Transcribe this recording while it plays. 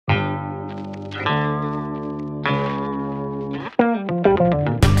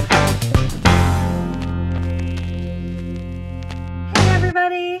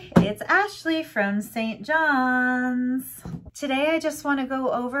It's Ashley from St. John's. Today I just want to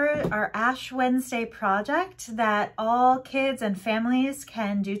go over our Ash Wednesday project that all kids and families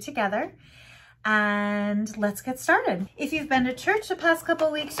can do together. And let's get started. If you've been to church the past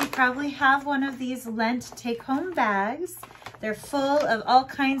couple weeks, you probably have one of these Lent take-home bags. They're full of all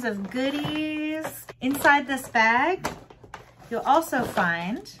kinds of goodies. Inside this bag, you'll also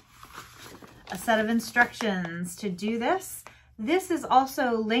find a set of instructions to do this. This is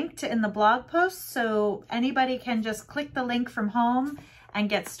also linked in the blog post, so anybody can just click the link from home and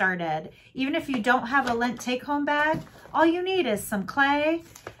get started. Even if you don't have a Lent take-home bag, all you need is some clay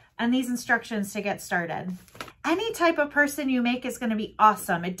and these instructions to get started. Any type of person you make is going to be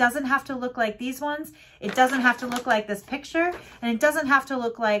awesome. It doesn't have to look like these ones. It doesn't have to look like this picture, and it doesn't have to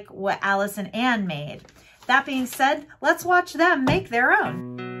look like what Alice and Anne made. That being said, let's watch them make their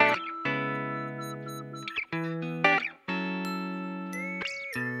own.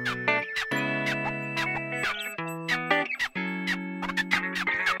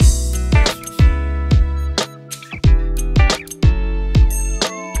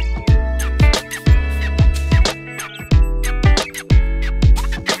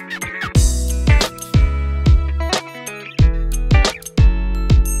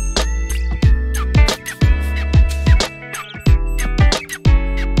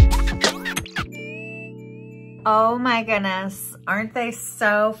 Oh my goodness, aren't they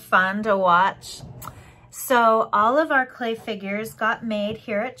so fun to watch? So all of our clay figures got made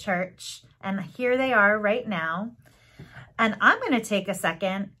here at church, and here they are right now. And I'm going to take a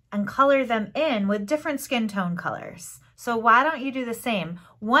second and color them in with different skin tone colors. So why don't you do the same?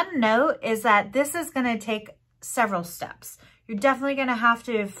 One note is that this is going to take several steps. You're definitely going to have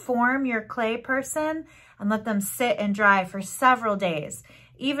to form your clay person and let them sit and dry for several days.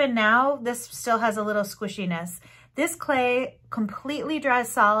 Even now, this still has a little squishiness. This clay completely dries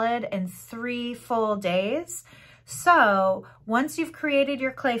solid in 3 full days. So once you've created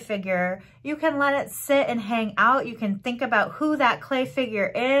your clay figure, you can let it sit and hang out. You can think about who that clay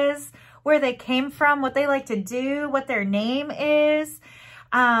figure is, where they came from, what they like to do, what their name is.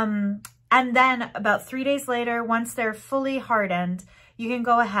 And then about 3 days later, once they're fully hardened, you can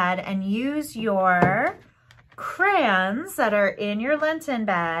go ahead and use your crayons that are in your Lenten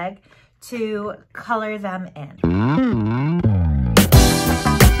bag to color them in.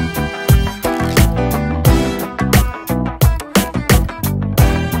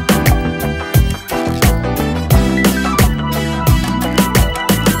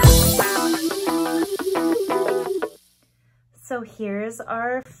 So here's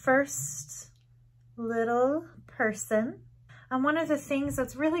our first little person. And one of the things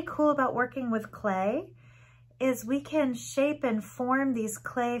that's really cool about working with clay is we can shape and form these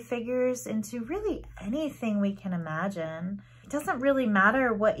clay figures into really anything we can imagine. It doesn't really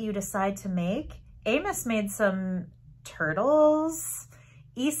matter what you decide to make. Amos made some turtles.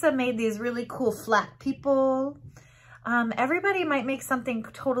 Isa made these really cool flat people. Everybody might make something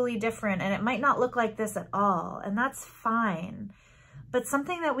totally different, and it might not look like this at all, and that's fine. But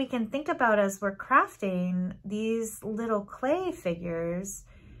something that we can think about as we're crafting these little clay figures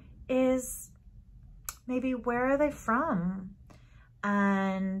is maybe where are they from?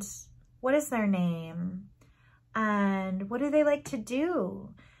 And what is their name? And what do they like to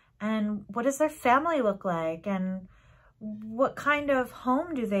do? And what does their family look like? And what kind of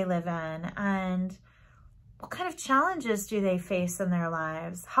home do they live in? And what kind of challenges do they face in their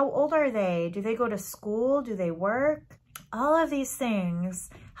lives? How old are they? Do they go to school? Do they work? All of these things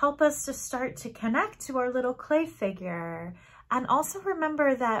help us to start to connect to our little clay figure. And also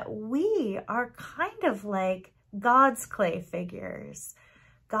remember that we are kind of like God's clay figures.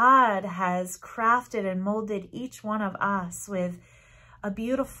 God has crafted and molded each one of us with a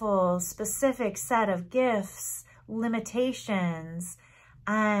beautiful, specific set of gifts, limitations,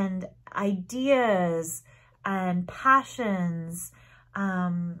 and ideas and passions,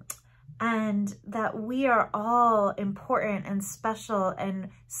 and that we are all important and special and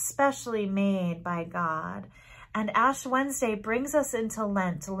specially made by God. And Ash Wednesday brings us into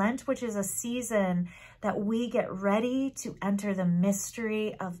Lent. Lent, which is a season that we get ready to enter the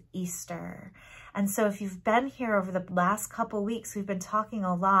mystery of Easter. And so if you've been here over the last couple weeks, we've been talking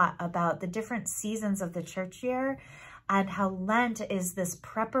a lot about the different seasons of the church year and how Lent is this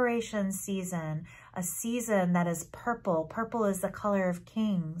preparation season, a season that is purple. Purple is the color of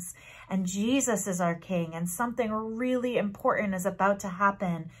kings, and Jesus is our king, and something really important is about to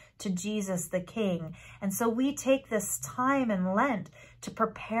happen to Jesus the King. And so we take this time in Lent to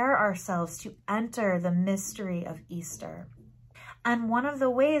prepare ourselves to enter the mystery of Easter. And one of the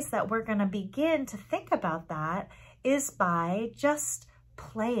ways that we're going to begin to think about that is by just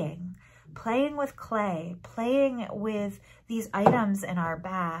playing with clay, playing with these items in our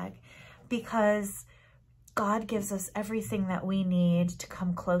bag, because God gives us everything that we need to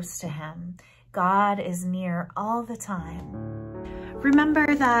come close to Him. God is near all the time.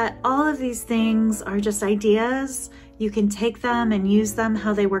 Remember that all of these things are just ideas. You can take them and use them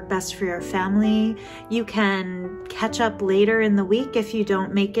how they work best for your family. You can catch up later in the week if you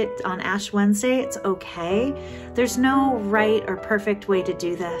don't make it on Ash Wednesday. It's okay. There's no right or perfect way to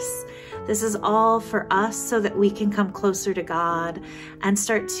do this. This is all for us so that we can come closer to God and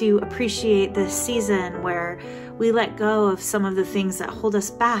start to appreciate this season where we let go of some of the things that hold us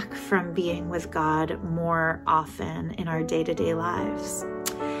back from being with God more often in our day-to-day lives.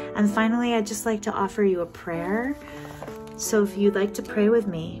 And finally, I'd just like to offer you a prayer. So if you'd like to pray with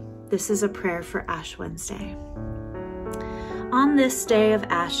me, this is a prayer for Ash Wednesday. On this day of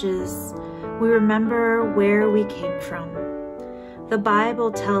ashes, we remember where we came from. The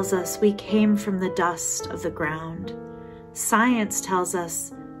Bible tells us we came from the dust of the ground. Science tells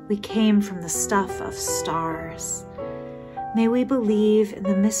us we came from the stuff of stars. May we believe in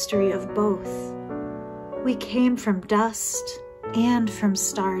the mystery of both. We came from dust and from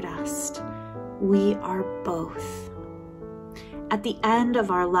stardust. We are both. At the end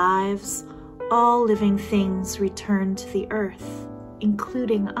of our lives, all living things return to the earth,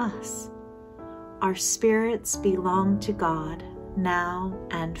 including us. Our spirits belong to God now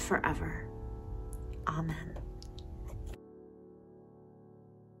and forever. Amen.